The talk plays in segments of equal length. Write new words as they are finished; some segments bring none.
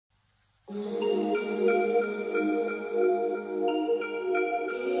Send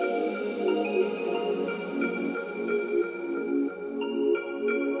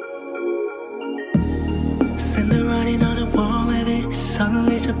running on the wall, baby.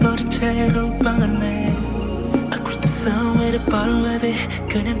 Suddenly 잊어버린 채로 방 안에 I quit the sound with a bottle, baby.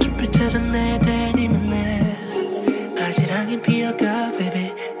 그냥 좁을 찾아내 다니면 해. 아지랑이 피어가,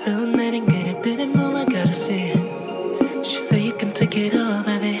 baby. 흘러내린 그녀들의 몸 I gotta see. She say you can take it all,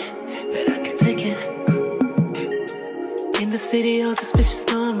 baby, but I can take it. In the city, all the bitches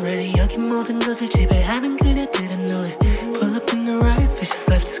know I'm ready. 여기 모든 것을 지배하는 그녀들은 노래. Pull up in the right, vicious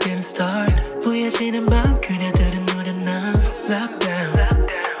life just getting started. 부여지는 밤 그녀들은 노련함. Lockdown,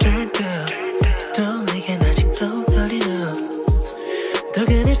 turned up. 또 내겐 아직도 not enough. 더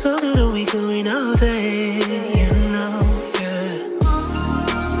그늘 속으로 we going all day, you know, yeah.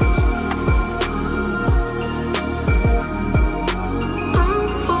 I'm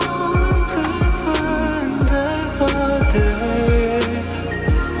falling deeper and deeper day.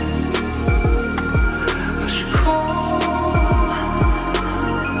 I should call.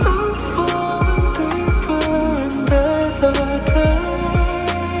 I'm falling deeper and deeper day.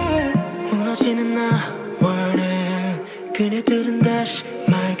 무너지는 나와는 그녀들은 다시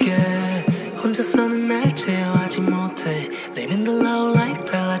맑게 혼자서는 날 제어하지 못해. Living the low life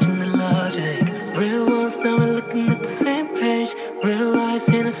달라진 내 logic. Real ones now we're looking at the same page. Realize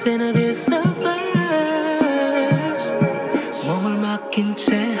innocent of it savage. 몸을 맡긴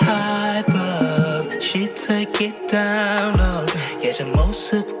채 high up. She take it down low. 예전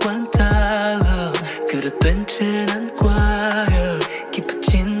모습과는 달라. 그릇된 채 난 과열.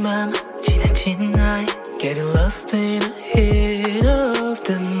 깊어진 맘 진해진 나이. Getting lost in a hit of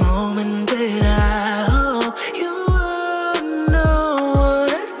the moment that I hope you would know what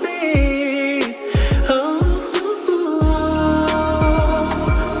I need. Oh,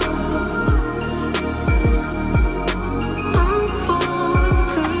 I'm falling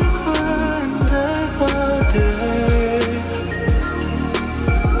deeper and deeper day.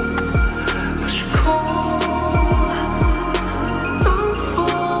 I should call. I'm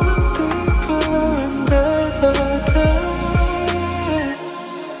falling deeper and deeper day.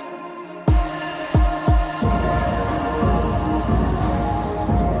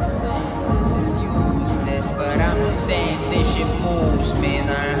 This is useless, but I'm just saying this shit moves me.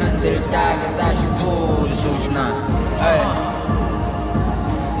 날 흔들다가 다시 부수지 난.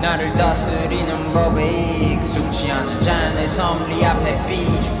 나를 다스리는 법에 익숙지 않은 자연의 섭리 앞에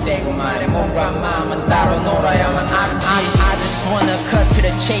삐죽대고 말해 몸과 마음은 따로 놀아야만 하지. I just wanna cut to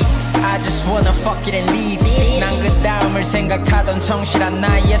the chase. I just wanna fuck it and leave. 난 그 다음을 생각하던 성실한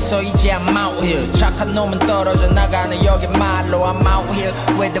나이에서 이제 I'm out here. 착한 놈은 떨어져 나가는 여기 말로 I'm out here.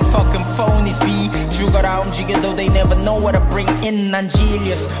 Where the fucking phonies be. 죽어라 움직여도 they never know what I bring in. 난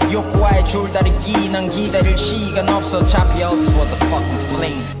genius. 욕구와의 줄다리기. 난 기다릴 시간 없어. 어차피 all this was a fucking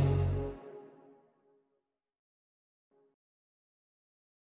flame.